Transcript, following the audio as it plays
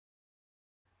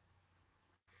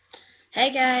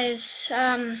Hey guys,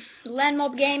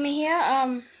 LanMob Gamer here.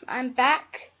 I'm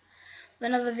back with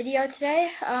another video today.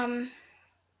 Yeah.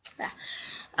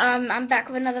 I'm back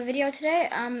with another video today.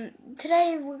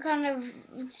 Today we're kind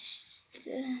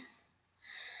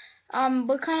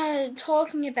of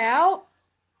talking about.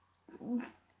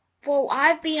 Well,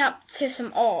 I've been up to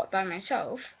some art by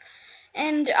myself,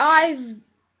 and I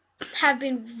have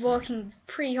been working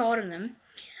pretty hard on them.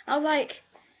 I was like,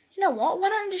 you know what? Why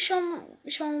don't I just show them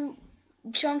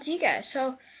to you guys?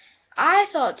 So I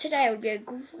thought today would be a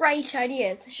great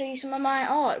idea to show you some of my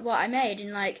art, what I made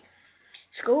in like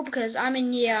school, because I'm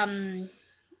in year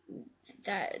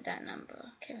that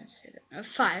number. Okay, let's see that.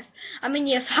 5. I'm in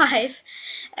year 5,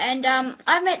 and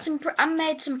I made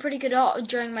some pretty good art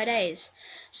during my days.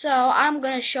 So I'm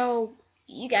gonna show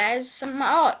you guys some of my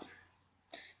art.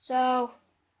 So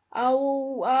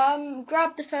I'll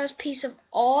grab the first piece of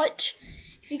art.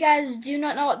 If you guys do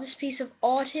not know what this piece of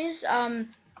art is, I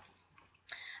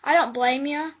don't blame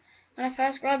you. When I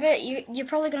first grab it, you're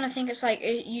probably gonna think it's like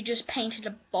you just painted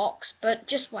a box, but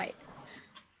just wait.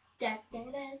 Done.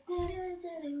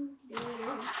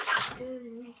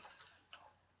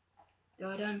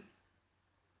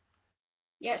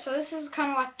 Yeah, so this is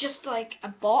kind of like just like a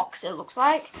box. It looks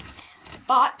like,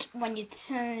 but when you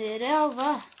turn it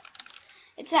over,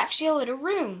 it's actually a little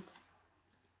room.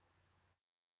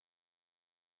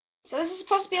 So this is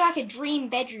supposed to be like a dream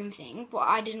bedroom thing, what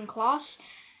I did in class.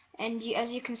 And as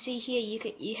you can see here, you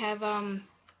have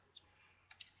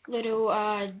little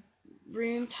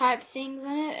room type things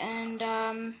in it, and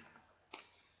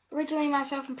originally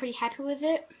myself, I'm pretty happy with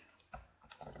it. I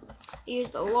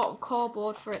used a lot of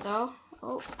cardboard for it though.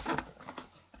 Oh,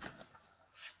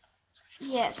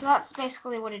 yeah. So that's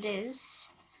basically what it is.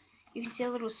 You can see a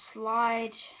little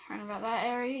slide around about that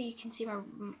area. You can see my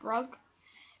rug.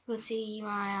 You can see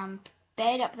my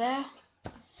bed up there,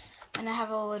 and I have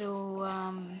a little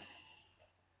and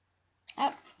I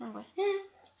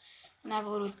have a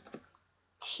little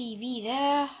TV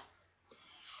there,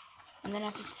 and then I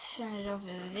have to turn it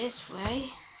over this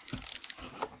way.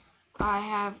 I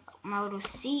have my little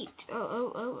seat.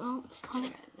 Oh.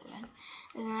 And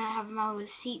then I have my little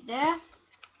seat there.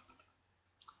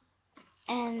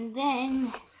 And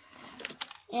then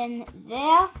in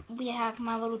there we have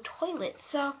my little toilet.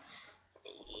 So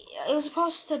it was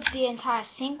supposed to be an entire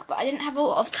sink, but I didn't have a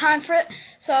lot of time for it.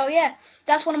 So yeah,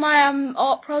 that's one of my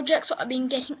art projects that I've been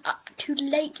getting up to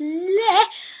lately.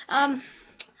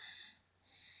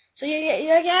 So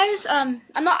yeah, guys. I'm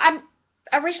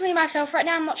originally myself right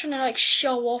now. I'm not trying to like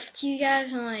show off to you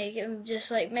guys and like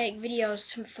just like make videos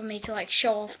for me to like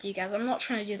show off to you guys. I'm not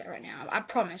trying to do that right now. I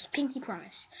promise, pinky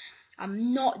promise.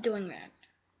 I'm not doing that.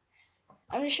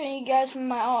 I'm just showing you guys some of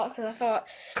my art because I thought,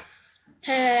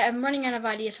 hey, I'm running out of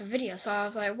ideas for videos. So I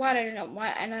was like, why don't I? Why?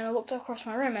 And then I looked across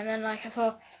my room and then like I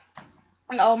saw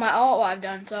all my art what I've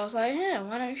done. So I was like, yeah,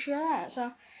 why don't you show that?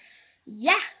 So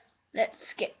yeah.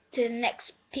 Let's get to the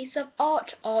next piece of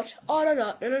art. The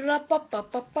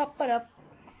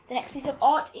next piece of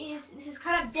art is, this is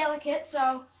kind of delicate,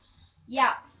 so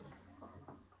yeah.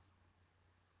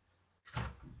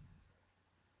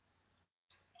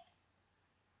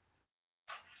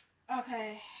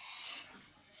 Okay.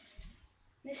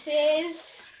 This is,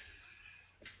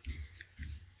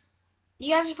 you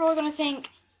guys are probably gonna think,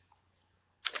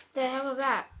 the hell is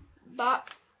that? But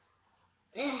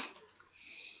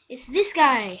it's this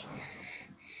guy.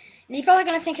 And you're probably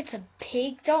gonna think it's a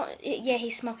pig. Yeah,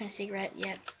 he's smoking a cigarette.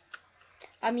 Yeah.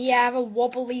 Yeah, I have a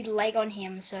wobbly leg on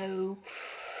him, so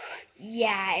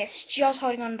yeah, it's just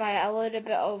holding on by a little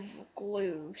bit of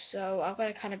glue, so I've got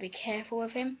to kind of be careful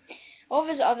with him. All of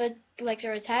his other legs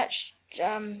are attached.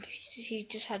 He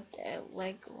just had a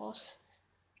leg loss.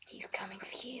 He's coming for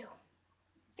you.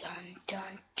 Dun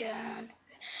dun dun.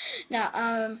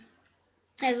 Now,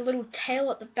 he has a little tail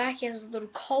at the back. He has a little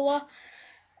collar.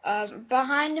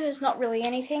 Behind him is not really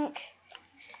anything.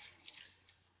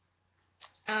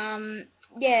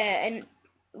 Yeah, and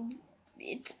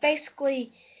it's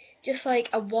basically just like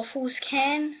a waffles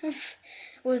can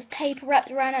with paper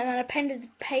wrapped around it, and then I painted the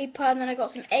paper, and then I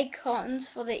got some egg cartons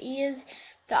for the ears,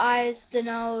 the eyes, the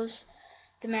nose,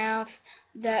 the mouth,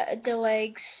 the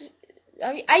legs.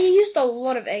 I used a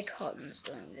lot of egg cartons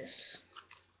doing this.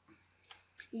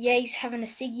 Yeah, he's having a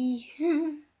ciggy.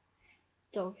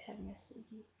 Dog having a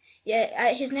ciggy.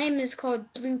 Yeah, his name is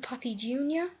called Blue Puppy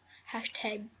Jr.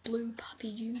 Hashtag Blue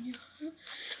Puppy Jr.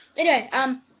 Anyway,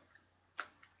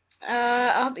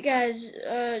 I hope you guys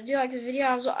do like this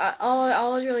video. All I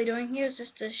was really doing here is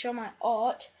just to show my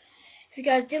art. If you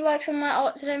guys did like some of my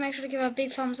art today, make sure to give it a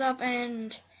big thumbs up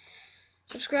and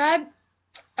subscribe.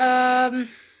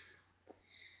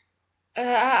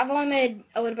 I've only made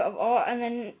a little bit of art, and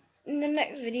then in the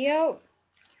next video,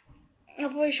 I'll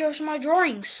probably show some of my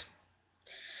drawings.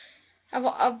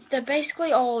 They're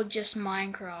basically all just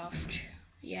Minecraft.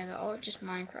 Yeah, they're all just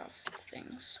Minecraft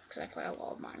things, because I play a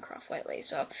lot of Minecraft lately.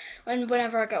 So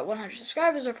whenever I get 100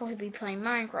 subscribers, I'll probably be playing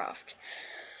Minecraft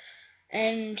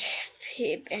and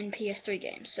PS3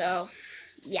 games. So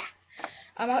yeah.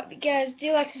 I hope you guys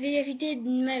do like this video. If you did,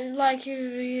 maybe like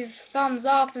your thumbs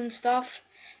up and stuff.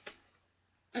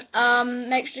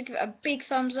 Make sure to give it a big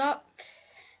thumbs up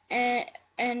and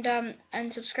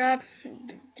and subscribe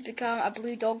to become a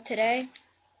blue dog today.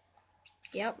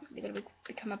 Yep, you're gonna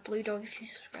become a blue dog if you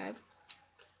subscribe.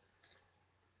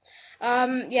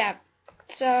 Yeah.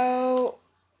 So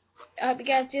I hope you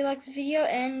guys do like this video,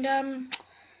 and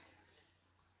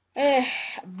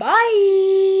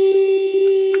bye.